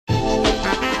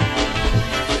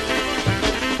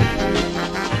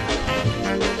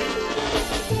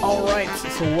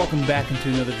So welcome back into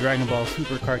another Dragon Ball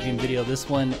Super card game video. This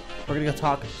one, we're going to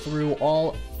talk through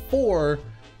all 4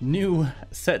 new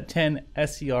Set 10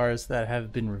 SCRs that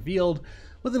have been revealed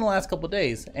within the last couple of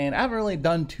days. And I haven't really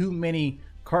done too many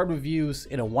card reviews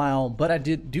in a while, but I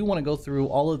do want to go through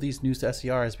all of these new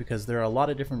SCRs because there are a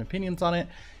lot of different opinions on it.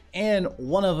 And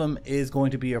one of them is going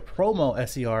to be a promo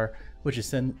SCR, which is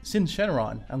Sin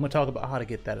Shenron. I'm going to talk about how to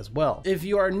get that as well. If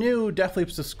you are new,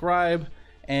 definitely subscribe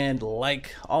and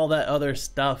like all that other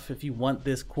stuff. If you want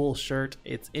this cool shirt,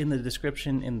 it's in the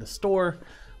description in the store.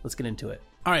 Let's get into it.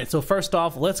 All right, so first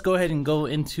off, let's go ahead and go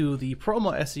into the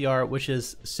promo SCR, which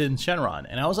is Sin Shenron.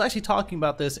 And I was actually talking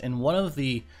about this in one of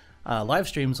the live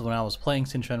streams when I was playing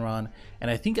Sin Shenron, and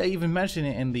I think I even mentioned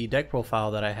it in the deck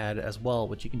profile that I had as well,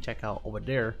 which you can check out over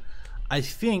there. I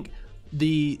think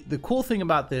the cool thing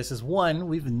about this is, one,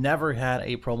 we've never had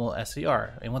a promo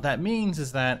SCR, and what that means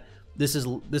is that this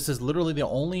is literally the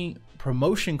only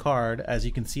promotion card. As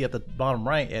you can see at the bottom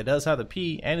right, it does have the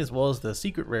P and as well as the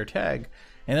secret rare tag,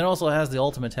 and it also has the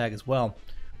ultimate tag as well,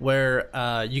 where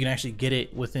you can actually get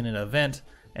it within an event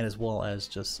and as well as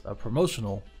just a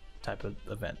promotional type of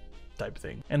event type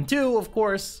thing. And 2, of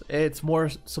course, it's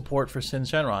more support for Sin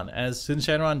Shenron. As Sin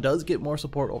Shenron does get more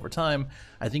support over time,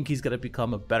 I think he's going to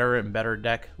become a better and better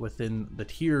deck within the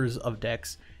tiers of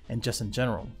decks and just in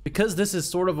general. Because this is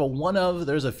sort of a one of,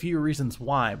 there's a few reasons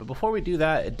why. But before we do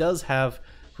that, it does have,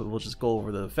 we'll just go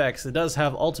over the effects. It does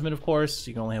have ultimate, of course.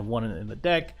 You can only have one in the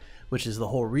deck, which is the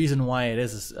whole reason why it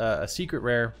is a secret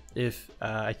rare. If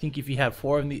I think if you had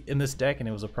 4 in this deck and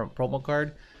it was a promo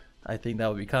card, I think that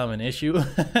would become an issue.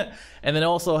 And then it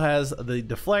also has the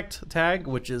deflect tag,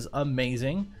 which is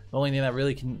amazing. The only thing that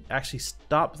really can actually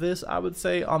stop this, I would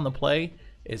say, on the play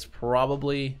is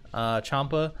probably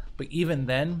Champa. But even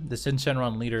then, the Sin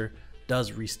Shenron leader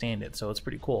does restand it, so it's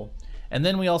pretty cool. And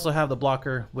then we also have the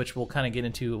blocker, which we'll kind of get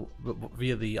into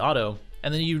via the auto.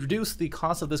 And then you reduce the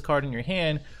cost of this card in your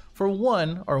hand for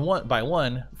one by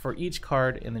one for each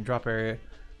card in the drop area,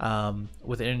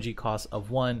 with an energy cost of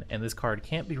 1, and this card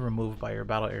can't be removed by your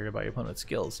battle area by your opponent's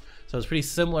skills. So it's pretty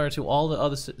similar to all the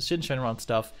other Sin Shenron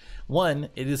stuff. One,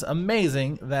 it is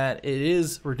amazing that it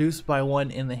is reduced by 1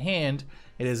 in the hand.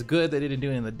 It is good that it didn't do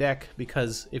it in the deck,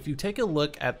 because if you take a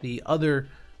look at the other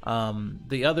Sin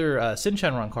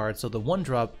Shenron card, so the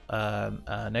 1-drop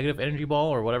negative energy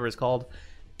ball or whatever it's called,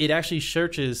 it actually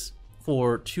searches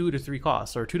for 2 to 3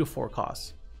 costs or 2 to 4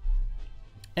 costs.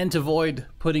 And to avoid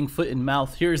putting foot in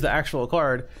mouth, here's the actual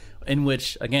card, in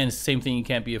which, again, it's the same thing, you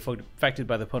can't be affected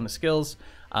by the opponent's skills.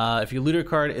 If your looter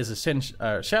card is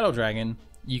a Shadow Dragon,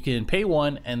 you can pay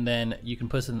 1, and then you can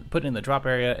put it in the drop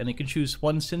area, and you can choose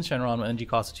 1 Sin Shenron with energy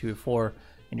cost of 2 or 4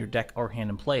 in your deck or hand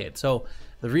and play it. So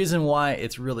the reason why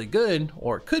it's really good,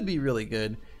 or it could be really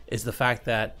good, is the fact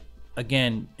that,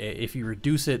 again, if you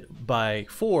reduce it by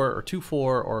 4 or to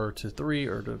 4 or to 3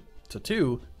 or to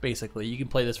 2, basically, you can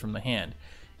play this from the hand.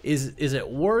 Is it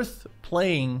worth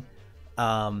playing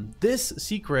this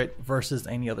secret versus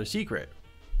any other secret?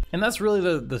 And that's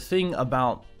really the thing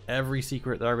about every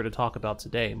secret that I'm going to talk about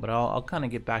today, but I'll kind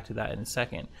of get back to that in a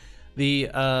second.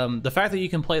 The fact that you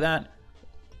can play that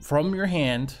from your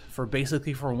hand for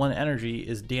basically for 1 energy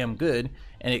is damn good,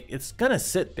 and it's gonna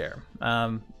sit there.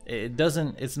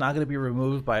 It's not going to be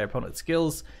removed by opponent's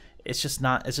skills. It's just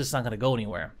not going to go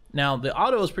anywhere. Now, the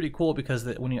auto is pretty cool because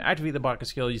when you activate the blocker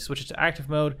skill, you switch it to active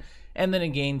mode, and then it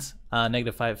gains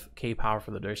negative 5k power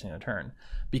for the duration of the turn.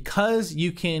 Because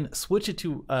you can switch it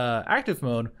to active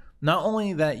mode, not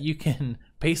only that you can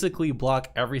basically block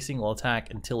every single attack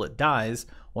until it dies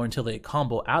or until they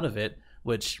combo out of it,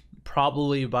 which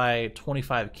probably by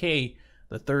 25k,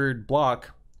 the 3rd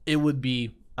block, it would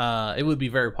be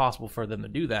very possible for them to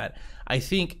do that. I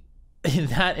think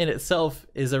that in itself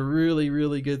is a really,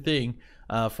 really good thing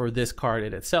for this card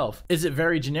in itself. Is it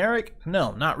very generic?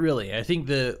 No, not really. I think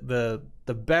the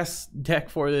best deck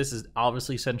for this is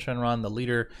obviously Sin Shenron, the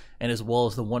leader, and as well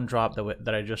as the 1-drop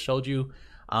that I just showed you.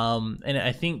 And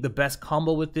I think the best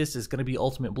combo with this is going to be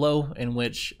Ultimate Blow, in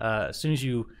which as soon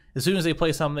as they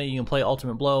play something, you can play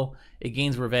Ultimate Blow. It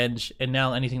gains revenge, and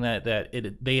now anything that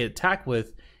they attack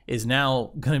with is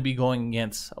now going to be going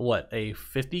against, what, a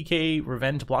 50k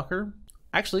revenge blocker?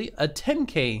 Actually, a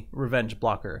 10k revenge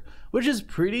blocker, which is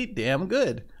pretty damn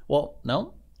good. Well,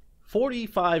 no,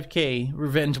 45k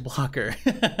revenge blocker.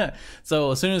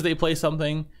 So as soon as they play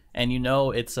something, and you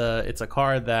know it's a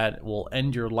card that will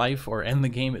end your life or end the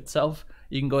game itself,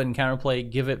 you can go ahead and counterplay,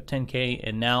 give it 10k,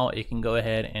 and now it can go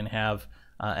ahead and have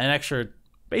an extra,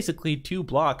 basically 2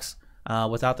 blocks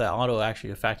without that auto actually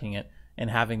affecting it, and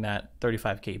having that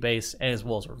 35k base as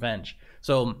well as revenge.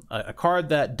 So a card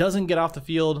that doesn't get off the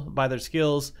field by their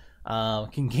skills,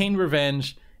 can gain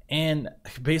revenge, and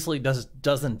basically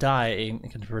doesn't die and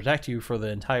can protect you for the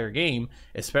entire game,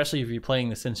 especially if you're playing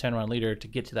the Sin Shenron leader to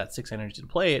get to that 6 energy to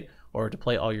play it, or to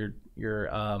play all your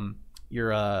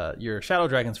shadow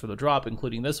dragons for the drop,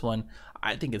 including this one.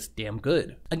 I think it's damn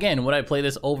good. Again, would I play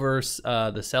this over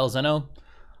the Cell Zeno?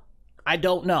 I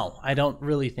don't know. I don't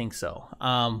really think so.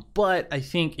 But I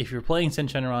think if you're playing Sin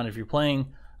Shenron, if you're playing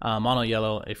Mono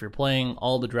Yellow, if you're playing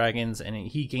all the dragons and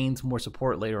he gains more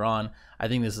support later on, I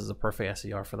think this is a perfect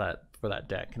SCR for that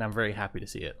deck, and I'm very happy to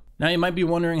see it. Now you might be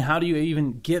wondering, how do you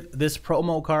even get this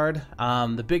promo card?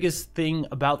 The biggest thing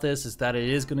about this is that it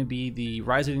is going to be the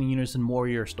Rising Unison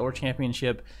Warrior Store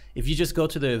Championship. If you just go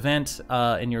to the event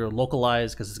and you're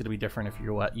localized, because it's going to be different if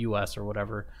you're US or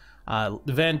whatever,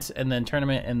 event and then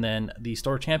tournament and then the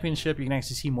store championship, you can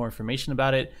actually see more information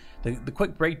about it. The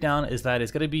quick breakdown is that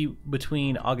it's going to be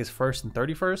between August 1st and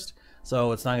 31st,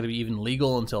 so it's not going to be even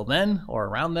legal until then or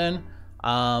around then.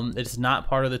 It's not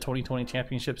part of the 2020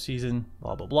 championship season,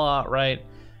 blah blah blah, right?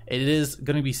 It is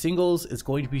going to be singles. It's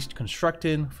going to be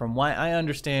constructed, from what I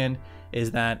understand,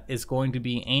 is that it's going to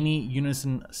be any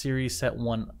Unison Series Set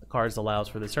 1 cards allows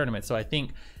for this tournament. So I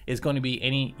think it's going to be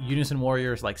any Unison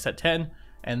Warriors like Set 10,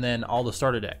 and then all the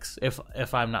starter decks,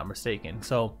 if I'm not mistaken.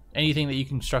 So anything that you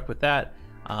construct with that,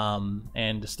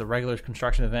 and just the regular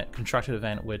constructed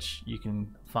event, which you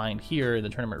can find here in the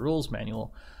tournament rules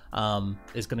manual,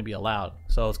 is going to be allowed.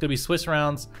 So it's going to be Swiss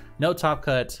rounds, no top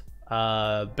cut,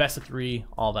 best of 3,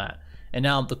 all that. And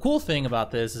now the cool thing about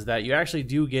this is that you actually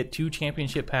do get 2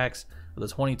 championship packs for the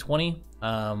 2020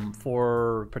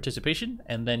 for participation,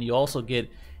 and then you also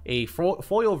get a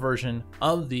foil version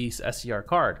of the SCR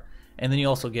card. And then you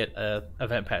also get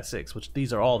Event Pack 6, which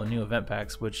these are all the new event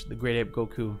packs, which the Great Ape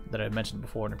Goku that I mentioned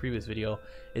before in a previous video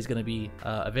is going to be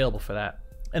available for that.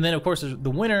 And then, of course, the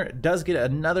winner does get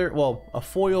another, well, a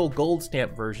foil gold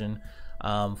stamp version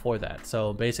for that.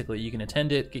 So basically, you can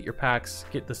attend it, get your packs,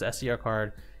 get this SCR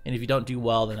card, and if you don't do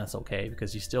well, then that's okay,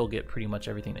 because you still get pretty much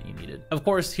everything that you needed. Of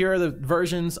course, here are the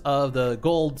versions of the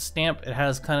gold stamp. It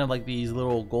has kind of like these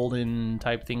little golden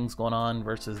type things going on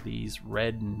versus these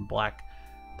red and black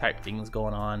type things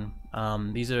going on.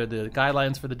 These are the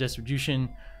guidelines for the distribution.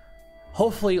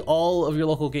 Hopefully all of your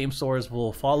local game stores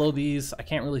will follow these. I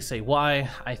can't really say why.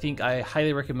 I think I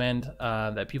highly recommend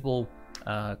that people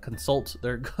consult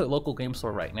their local game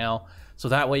store right now, so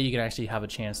that way you can actually have a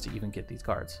chance to even get these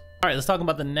cards. All right, let's talk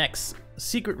about the next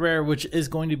secret rare, which is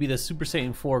going to be the Super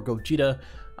Saiyan 4 Gogeta.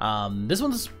 This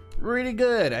one's pretty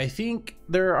good. I think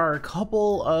there are a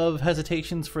couple of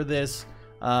hesitations for this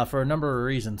for a number of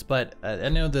reasons, but I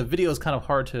know the video is kind of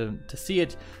hard to see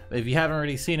it. If you haven't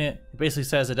already seen it, it basically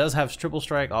says it does have triple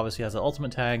strike, obviously has an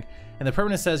ultimate tag, and the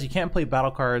permanent says you can't play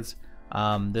battle cards.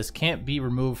 This can't be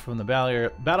removed from the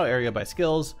battle area by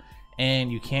skills,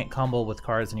 and you can't combo with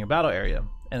cards in your battle area.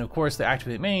 And of course, the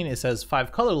activate main, it says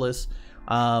 5 colorless.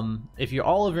 If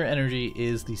all of your energy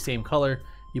is the same color,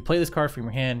 you play this card from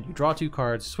your hand, you draw 2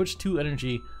 cards, switch 2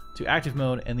 energy to active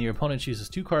mode, and your opponent chooses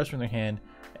 2 cards from their hand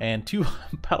and 2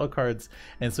 battle cards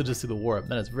and switches to the war up.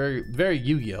 Then it's very, very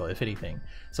Yu-Gi-Oh, if anything.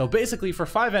 So basically, for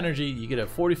 5 energy, you get a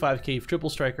 45k triple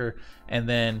striker, and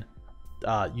then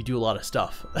you do a lot of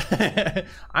stuff.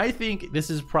 I think this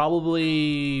is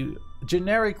probably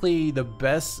generically the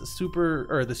best super,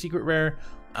 or the secret rare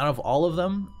out of all of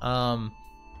them.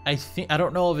 I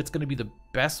don't know if it's going to be the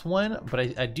best one,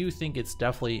 but I do think it's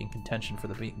definitely in contention for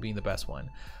being the best one.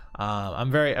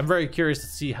 I'm very curious to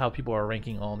see how people are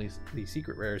ranking all these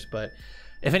secret rares. But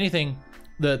if anything,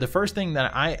 the first thing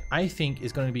that I think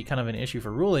is going to be kind of an issue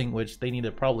for ruling, which they need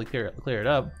to probably clear it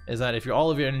up, is that if all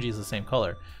of your energy is the same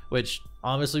color, which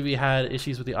obviously we had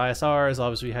issues with the ISRs,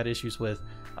 obviously we had issues with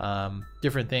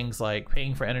different things like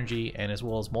paying for energy and as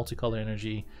well as multicolor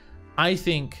energy. I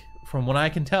think, from what I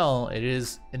can tell, it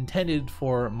is intended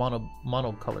for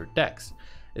monocolored decks.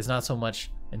 It's not so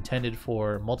much intended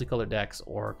for multicolored decks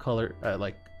or color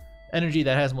like energy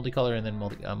that has multicolor and then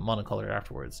monocolor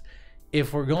afterwards.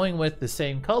 If we're going with the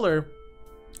same color,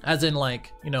 as in,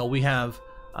 like, you know, we have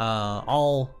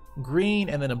all green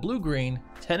and then a blue green,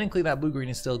 technically that blue green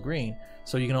is still green,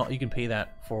 so you can pay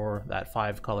that for that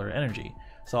 5 color energy.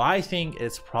 So I think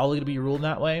it's probably going to be ruled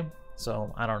that way.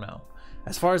 So I don't know.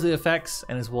 As far as the effects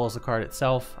and as well as the card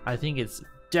itself, I think it's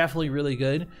definitely really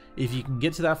good. If you can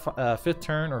get to that 5th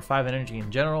turn or 5 energy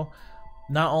in general,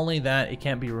 not only that it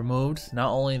can't be removed, not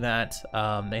only that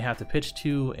they have to pitch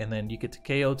 2 and then you get to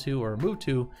KO 2 or remove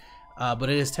 2, but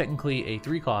it is technically a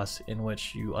 3 cost in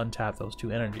which you untap those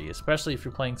 2 energy, especially if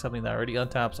you're playing something that already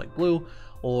untaps like blue,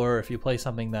 or if you play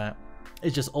something that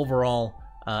is just overall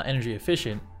energy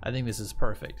efficient. I think this is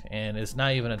perfect, and it's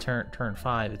not even a turn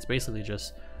 5. It's basically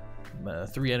just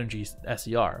 3 energy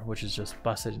SER, which is just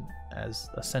busted as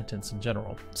a sentence in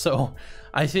general. So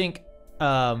I think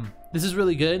this is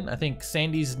really good. I think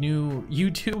Sandy's new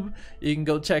YouTube, you can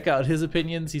go check out his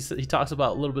opinions. He talks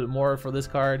about a little bit more for this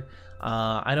card.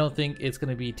 I don't think it's going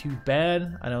to be too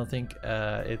bad. I don't think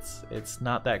it's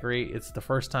not that great. It's the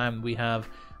first time we have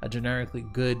a generically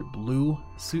good blue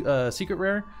secret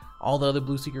rare. All the other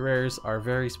blue secret rares are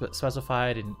very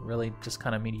specified and really just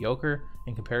kind of mediocre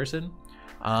in comparison.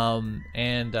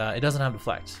 It doesn't have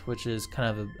deflect, which is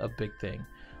kind of a big thing.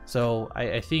 So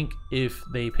I think if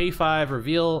they pay 5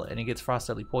 reveal and it gets Frost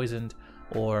Deadly Poisoned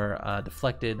or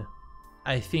deflected,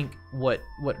 I think what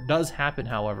does happen,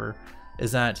 however,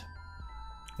 is that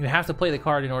you have to play the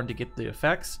card in order to get the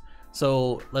effects.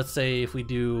 So let's say if we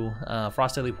do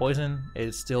Frost Deadly Poison,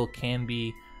 it still can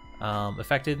be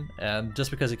affected, and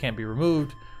just because it can't be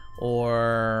removed,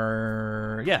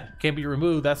 or yeah, can't be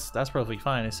removed, that's perfectly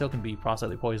fine. It still can be Frost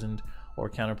Deadly Poisoned or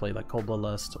counterplayed like Cold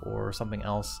Bloodlust or something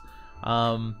else.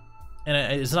 And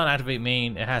it's not activate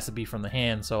main, it has to be from the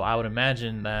hand. So I would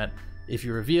imagine that if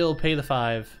you reveal, pay the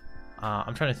 5.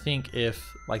 I'm trying to think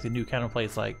if like the new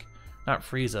counterplays, like not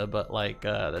Frieza, but like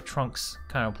the Trunks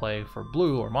counterplay for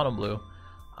blue or mono blue,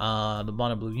 the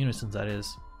mono blue unisons, that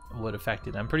is, would affect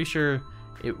it. I'm pretty sure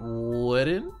it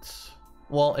wouldn't.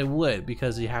 Well, it would,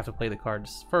 because you have to play the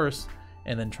cards first,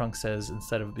 and then Trunks says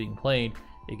instead of being played,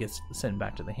 it gets sent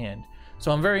back to the hand.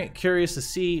 So I'm very curious to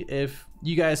see if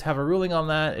you guys have a ruling on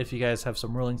that. If you guys have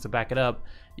some rulings to back it up,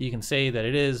 you can say that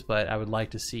it is, but I would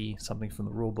like to see something from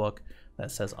the rule book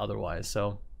that says otherwise.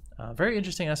 So very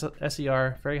interesting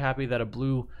SER. Very happy that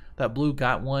blue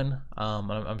got one.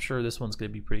 I'm sure this one's going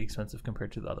to be pretty expensive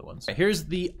compared to the other ones. Here's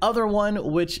the other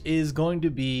one, which is going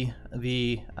to be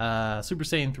the Super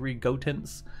Saiyan 3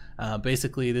 Gotenks.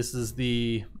 Basically, this is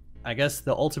I guess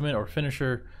the ultimate or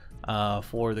finisher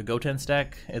for the Gotenks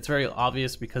deck. It's very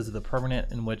obvious because of the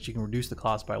permanent, in which you can reduce the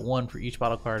cost by 1 for each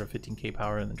battle card of 15k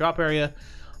power in the drop area,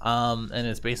 and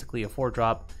it's basically a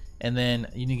 4-drop. And then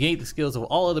you negate the skills of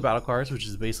all other battle cards, which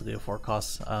is basically a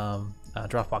 4-cost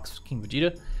Dropbox King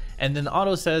Vegeta. And then the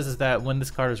auto says is that when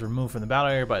this card is removed from the battle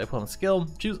area by the opponent's skill,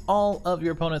 choose all of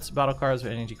your opponent's battle cards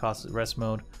with energy cost rest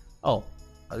mode. Oh,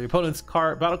 your opponent's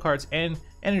battle cards and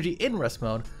energy in rest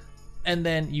mode, and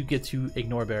then you get to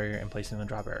ignore barrier and place it in the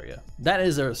drop area. That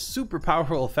is a super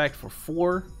powerful effect for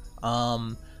 4.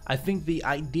 I think the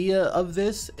idea of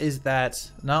this is that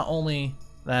not only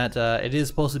that it is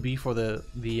supposed to be for the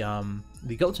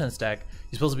Gotenks deck,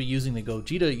 you're supposed to be using the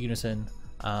Gogeta unison,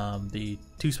 the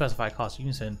 2 specified cost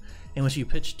unison, in which you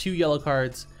pitch 2 yellow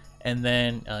cards and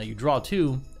then you draw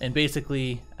 2, and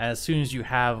basically as soon as you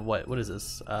have what is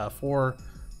this, 4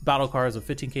 battle cards of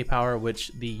 15k power,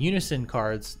 which the unison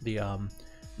cards, the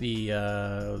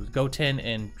Goten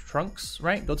and Trunks,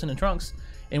 right? Goten and Trunks,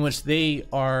 in which they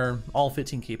are all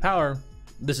 15k power,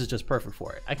 this is just perfect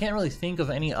for it. I can't really think of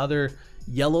any other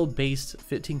yellow based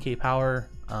 15k power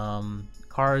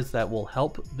cards that will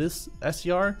help this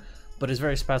SCR, but it's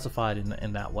very specified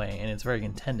in that way, and it's very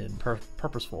intended and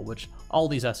purposeful, which all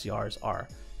these SCRs are,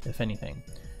 if anything.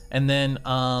 And then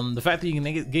the fact that you can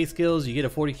negate skills, you get a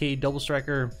 40k double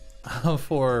striker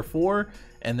for 4,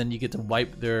 and then you get to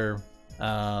wipe their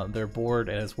board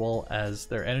as well as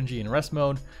their energy in rest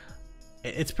mode.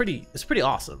 It's pretty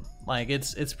awesome. Like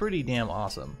it's pretty damn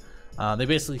awesome. They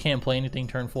basically can't play anything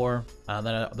turn 4.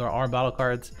 Then there are battle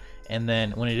cards, and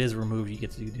then when it is removed, you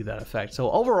get to do that effect.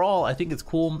 So overall, I think it's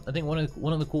cool. I think one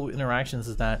of the cool interactions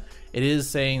is that it is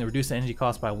saying reduce the energy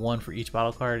cost by 1 for each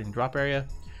battle card in drop area.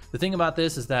 The thing about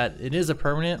this is that it is a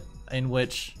permanent, in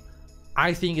which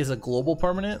I think is a global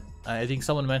permanent. I think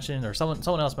someone mentioned, or someone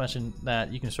else mentioned,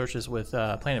 that you can search this with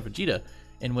Planet Vegeta,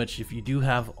 in which if you do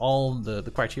have all the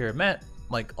criteria met,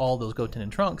 like all those Goten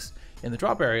and Trunks in the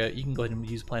drop area, you can go ahead and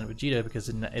use Planet Vegeta, because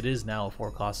it is now a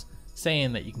 4-cost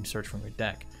saying that you can search from your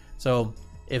deck. So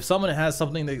if someone has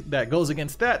something that goes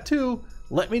against that too,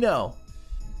 let me know.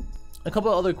 A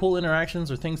couple of other cool interactions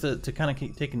or things to kind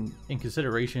of take in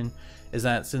consideration is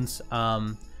that since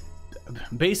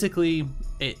basically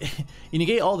you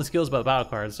negate all the skills about battle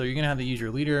cards, so you're gonna have to use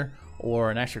your leader or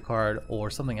an extra card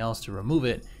or something else to remove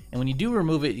it. And when you do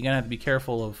remove it, you're gonna have to be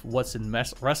careful of what's in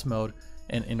rest mode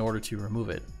in order to remove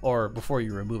it, or before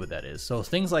you remove it, that is. So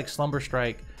things like Slumber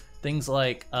Strike, things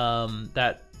like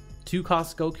that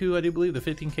 2-cost Goku, I do believe, the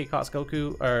 15k cost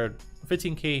Goku, or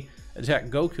 15k attack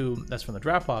Goku that's from the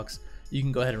draft box, you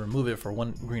can go ahead and remove it for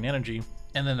 1 green energy,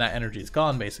 and then that energy is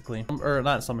gone basically. Or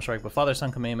not Slumber Strike, but Father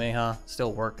Son Kamehameha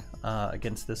still work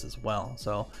against this as well.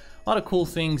 So a lot of cool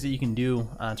things that you can do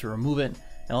to remove it.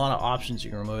 and a lot of options you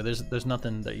can remove. There's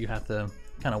nothing that you have to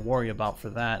kind of worry about for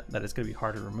that it's going to be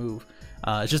hard to remove.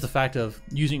 It's just the fact of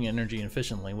using energy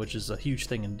efficiently, which is a huge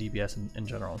thing in DBS in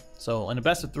general. So in a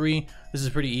best of 3, this is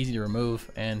pretty easy to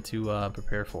remove and to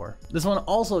prepare for. This one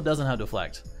also doesn't have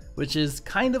deflect, which is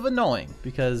kind of annoying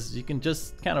because you can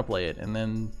just counterplay it and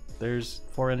then there's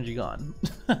 4 energy gone.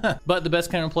 But the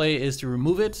best counterplay is to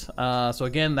remove it. So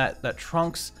again, that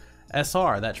Trunks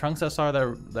SR,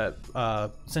 that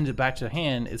sends it back to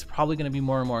hand, is probably going to be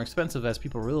more and more expensive as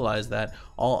people realize that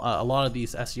a lot of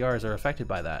these SCRs are affected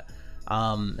by that.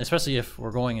 Especially if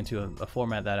we're going into a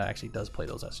format that actually does play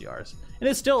those SCRs,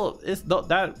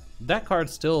 and that card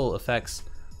still affects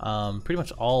pretty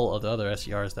much all of the other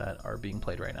SCRs that are being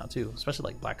played right now too,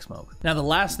 especially like Black Smoke. Now the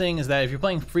last thing is that if you're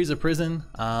playing Frieza Prison,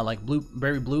 like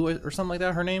Berry Blue or something like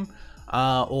that, her name,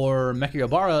 or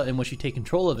Mechayabara, in which you take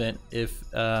control of it, if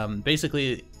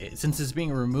basically since it's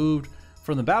being removed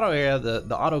from the battle area,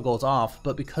 the auto goes off,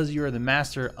 but because you're the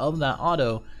master of that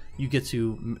auto, you get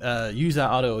to use that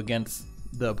auto against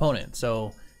the opponent.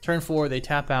 So turn 4, they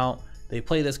tap out, they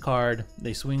play this card,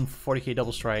 they swing 40k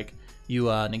double strike, you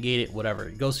negate it, whatever.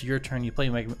 It goes to your turn, you play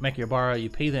Mechayabara, you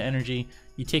pay the energy,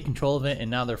 you take control of it, and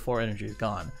now their 4 energy is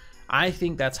gone. I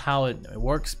think that's how it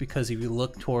works, because if you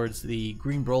look towards the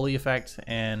green Broly effect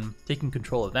and taking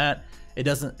control of that, it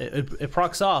doesn't, it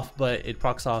procs off, but it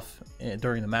procs off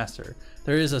during the master.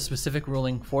 There is a specific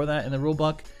ruling for that in the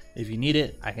rulebook. If you need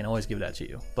it, I can always give that to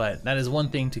you. But that is one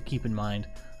thing to keep in mind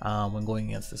when going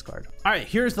against this card. All right,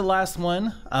 here's the last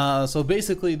one. So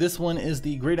basically this one is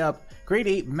the Grade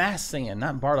 8 Mass Saiyan,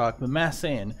 not Bardock, but Mass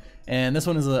Saiyan. And this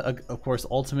one is, of course,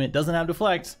 Ultimate, doesn't have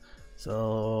Deflect.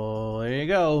 So there you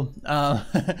go.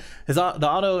 The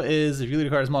auto is, if you lead a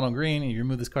card as mono green, and you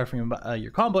remove this card from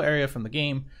your combo area from the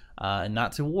game, and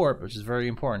not to warp, which is very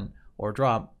important, or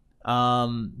drop.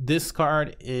 This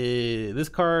card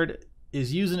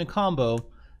is used in a combo.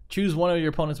 Choose one of your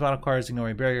opponent's battle cards, ignore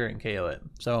a barrier, and KO it.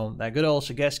 So that good old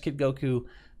Shigesh Kid Goku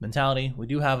mentality. We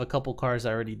do have a couple cards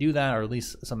that already do that, or at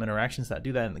least some interactions that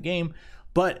do that in the game.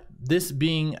 But this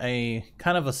being a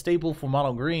kind of a staple for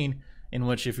mono green, in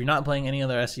which if you're not playing any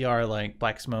other SCR like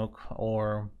Black Smoke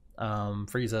or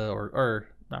Frieza or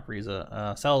not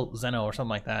Frieza, Cell Zeno or something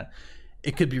like that,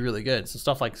 it could be really good. So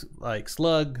stuff like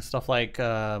Slug, stuff like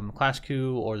Clash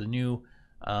Coup, or the new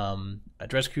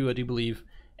Dress Coup, I do believe,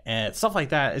 and stuff like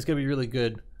that is going to be really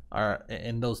good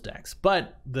in those decks.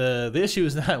 But the issue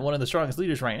is that one of the strongest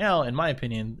leaders right now, in my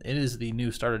opinion, it is the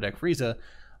new starter deck Frieza.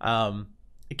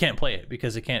 It can't play it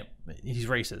because he's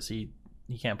racist.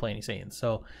 He can't play any Saiyans,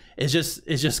 so it's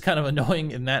just kind of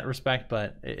annoying in that respect.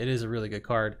 But it is a really good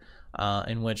card,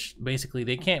 in which basically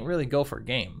they can't really go for a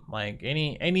game. Like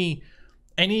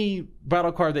any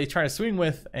battle card they try to swing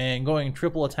with and going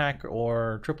triple attack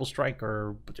or triple strike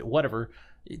or whatever,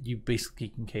 you basically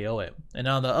can KO it. And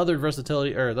now the other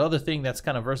versatility, or the other thing that's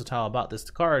kind of versatile about this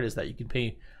card, is that you can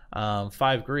pay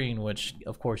 5 green, which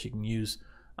of course you can use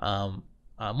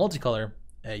multicolor.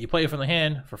 You play it from the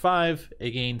hand for 5,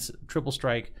 it gains triple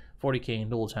strike, 40k,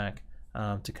 and dual attack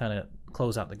to kind of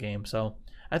close out the game. So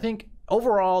I think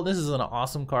overall this is an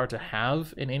awesome card to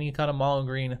have in any kind of mono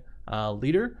green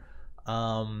leader.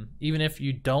 Even if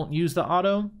you don't use the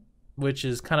auto, which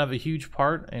is kind of a huge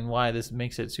part and why this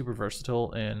makes it super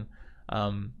versatile and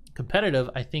competitive,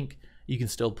 I think you can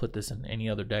still put this in any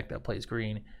other deck that plays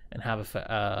green and have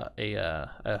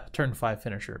a turn 5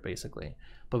 finisher basically.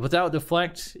 But without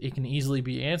Deflect, it can easily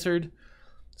be answered.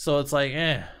 So it's like,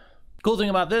 Cool thing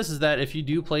about this is that if you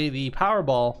do play the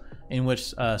Powerball, in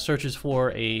which searches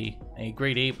for a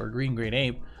Great Ape or Green Great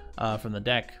Ape from the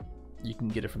deck, you can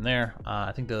get it from there.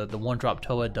 I think the one-drop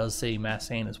Toa does say Mass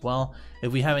Saiyan as well.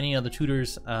 If we have any other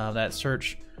tutors that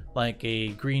search like a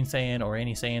Green Saiyan or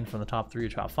any Saiyan from the top 3 or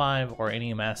top 5, or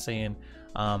any Mass Saiyan,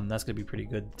 that's gonna be pretty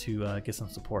good to get some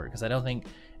support, because I don't think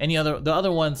the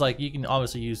other ones, like, you can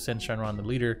obviously use Shenron the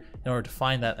leader in order to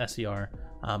find that SCR,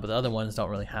 but the other ones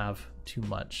don't really have too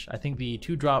much. I think the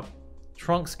 2-drop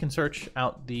Trunks can search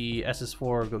out the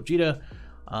SS4 Gogeta.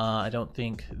 I don't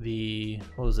think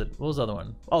what was the other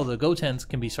one? Oh, the Gotens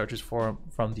can be searches from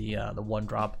the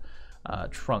 1-drop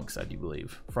Trunks, I do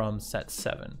believe, from set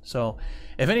 7. So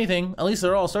if anything, at least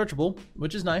they're all searchable,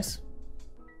 which is nice.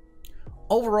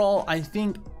 Overall, I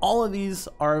think all of these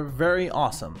are very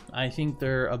awesome. I think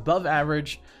they're above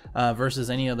average versus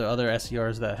any of the other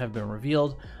SCRs that have been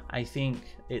revealed. I think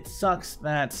it sucks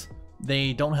that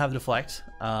they don't have Deflect,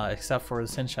 except for the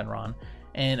Shenron.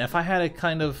 And if I had to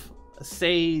kind of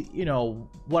say, you know,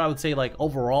 what I would say, like,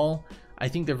 overall, I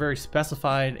think they're very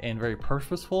specified and very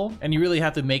purposeful. And you really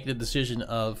have to make the decision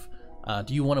of,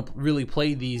 do you want to really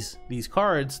play these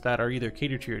cards that are either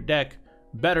catered to your deck,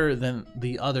 better than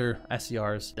the other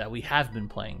SCRs that we have been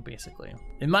playing, basically.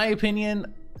 In my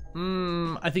opinion,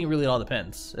 I think it really all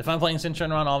depends. If I'm playing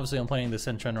Shenron, obviously I'm playing the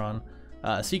Shenron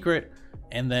Secret,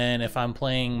 and then if I'm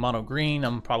playing Mono Green,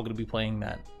 I'm probably going to be playing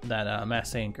that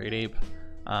Mass Saiyan Great Ape,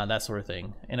 that sort of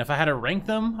thing. And if I had to rank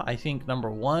them, I think number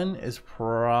 1 is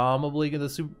probably the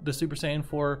Super Saiyan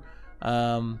 4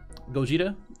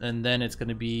 Gogeta, and then it's going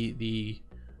to be the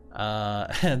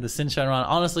Shenron.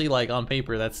 Honestly, like on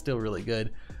paper, that's still really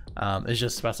good. It's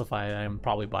just specified. I'm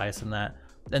probably biased in that.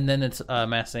 And then it's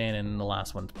Mass Saiyan, and the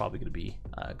last one's probably going to be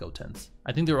Goten's.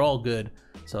 I think they're all good,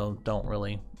 so don't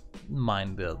really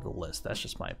mind the list. That's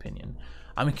just my opinion.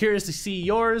 I'm curious to see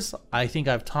yours. I think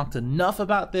I've talked enough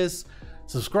about this.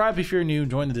 Subscribe if you're new,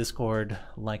 join the Discord,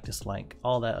 like, dislike,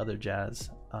 all that other jazz.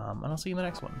 And I'll see you in the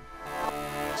next one.